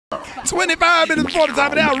25 minutes before the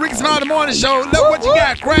top of the hour. Rickey Smiley Morning Show. Look what you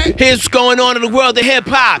got, Crack. Here's what's going on in the world of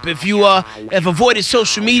hip-hop. If you have avoided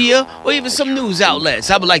social media or even some news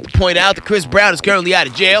outlets, I would like to point out that Chris Brown is currently out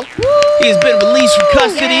of jail. He has been released from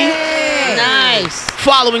custody. Nice.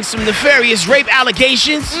 Following some nefarious rape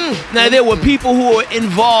allegations. Now, there were people who were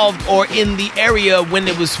involved or in the area when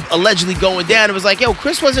it was allegedly going down. It was like, yo,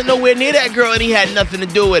 Chris wasn't nowhere near that girl and he had nothing to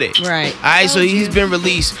do with it. Right. All right, so he's been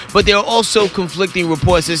released. But there are also conflicting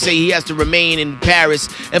reports that say he has to remain in Paris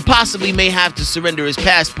and possibly may have to surrender his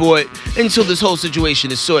passport until this whole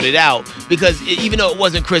situation is sorted out. Because even though it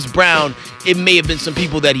wasn't Chris Brown, it may have been some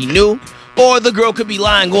people that he knew. Or the girl could be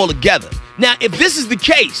lying altogether. Now, if this is the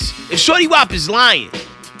case, if Shorty Wop is lying,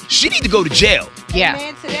 she need to go to jail.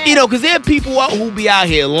 Yeah. You know, because there are people who be out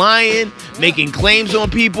here lying, making claims on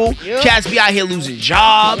people. Cats be out here losing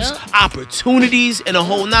jobs, opportunities, and the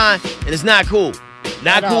whole nine. And it's not cool.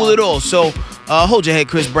 Not cool at all. So, hold your head,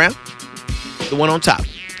 Chris Brown. The one on top.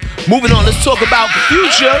 Moving on, let's talk about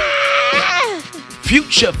Future.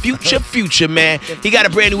 Future, man. He got a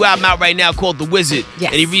brand new album out right now called The Wizard.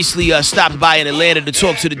 Yes. And he recently stopped by in Atlanta to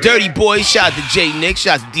talk to the Dirty Boys. Shout out to J Nick,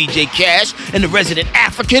 shout out to DJ Cash, and the Resident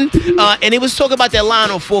African. And it was talking about that line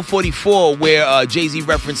on 444 where Jay-Z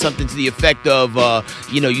referenced something to the effect of,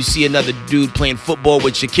 you know, you see another dude playing football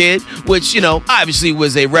with your kid, which, you know, obviously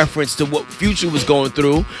was a reference to what Future was going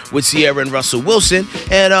through with Sierra and Russell Wilson.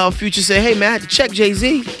 And Future said, hey, man, I had to check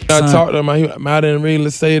Jay-Z. I talked to him. I didn't really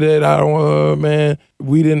say that. I don't, man.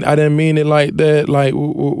 I didn't mean it like that. Like,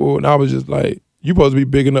 and I was just like, you supposed to be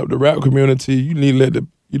bigging up the rap community. You need to let the,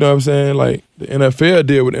 you know what I'm saying? Like, the NFL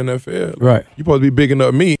deal with the NFL. Right. You supposed to be bigging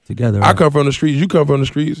up me. Together, right. I come from the streets. You come from the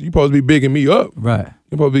streets. You supposed to be bigging me up. Right.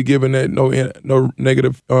 You supposed to be giving that no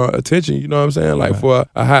negative attention. You know what I'm saying? Like, for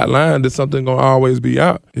a hot line, there's something gonna always be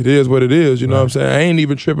out. It is what it is. You know what I'm saying? I ain't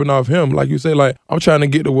even tripping off him. Like you say, like, I'm trying to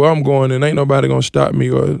get to where I'm going, and ain't nobody gonna stop me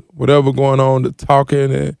or whatever going on, the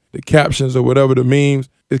talking and the captions or whatever the memes.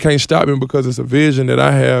 It can't stop me because it's a vision that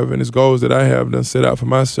I have and it's goals that I have done set out for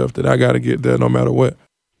myself that I got to get there no matter what.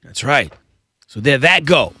 That's right. So there that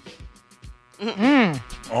go.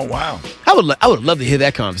 Oh, wow. I would love to hear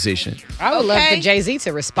that conversation. I would love for Jay-Z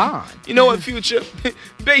to respond. You know what, Future?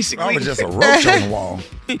 Basically, I was just a roach on the wall.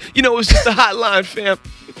 You know, it's just a hotline, fam.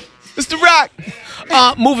 Mr. Rock.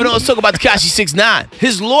 Moving on, let's talk about Tekashi69.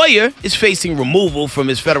 His lawyer is facing removal from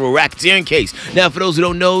his federal racketeering case. Now, for those who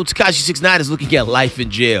don't know, Tekashi69 is looking at life in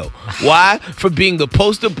jail. Why? For being the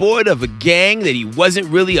poster boy of a gang that he wasn't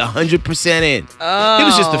really 100% in. Oh, he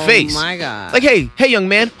was just a face. My God. Like, hey, young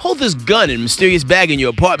man, hold this gun and mysterious bag in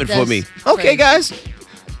your apartment for me. Okay, guys.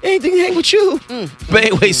 Anything to hang with you. But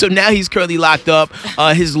anyway, so now he's currently locked up.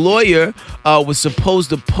 His lawyer was supposed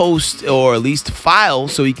to post or at least file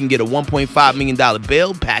so he can get a $1.5 million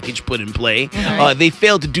bail package put in play. They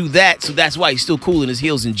failed to do that, so that's why he's still cooling his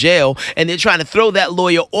heels in jail. And they're trying to throw that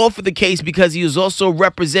lawyer off of the case because he was also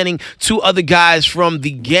representing two other guys from the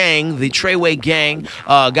gang, the Treyway gang,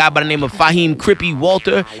 a guy by the name of Fahim Crippy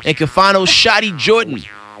Walter and Kafano Shotty Jordan.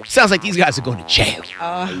 Sounds like these guys are going to jail.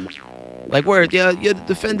 Like, word, yeah, you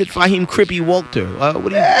defended Fahim Crippy Walter.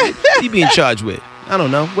 What are you being charged with? I don't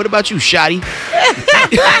know. What about you, Shotty?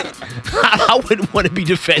 I wouldn't want to be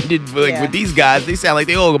defended with these guys. They sound like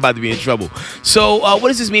they all about to be in trouble. So what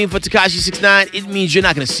does this mean for Tekashi69? It means you're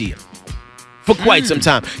not going to see him for quite some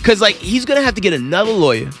time. Because, like, he's going to have to get another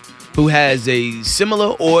lawyer who has a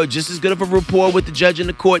similar or just as good of a rapport with the judge in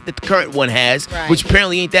the court that the current one has, which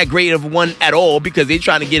apparently ain't that great of a one at all because they're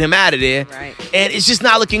trying to get him out of there. And it's just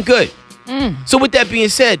not looking good. So with that being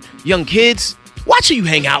said, young kids, watch who you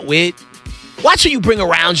hang out with. Watch who you bring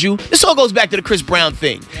around you. This all goes back to the Chris Brown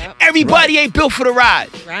thing. Everybody ain't built for the ride.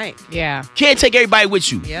 Yeah. Can't take everybody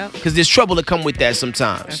with you. Yep. Because there's trouble to come with that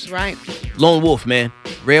sometimes. That's right. Lone wolf, man.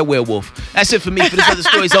 Rare werewolf. That's it for me. For this other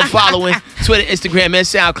stories I'm following, Twitter, Instagram, and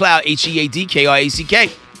SoundCloud,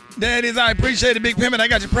 HEADKRACK. That is, I appreciate it, Big Pimpin'. I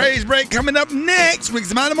got your praise break coming up next. Rickey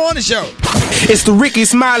Smiley Morning Show. It's the Rickey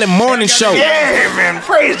Smiley Morning Show. Yeah, man.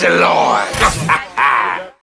 Praise the Lord.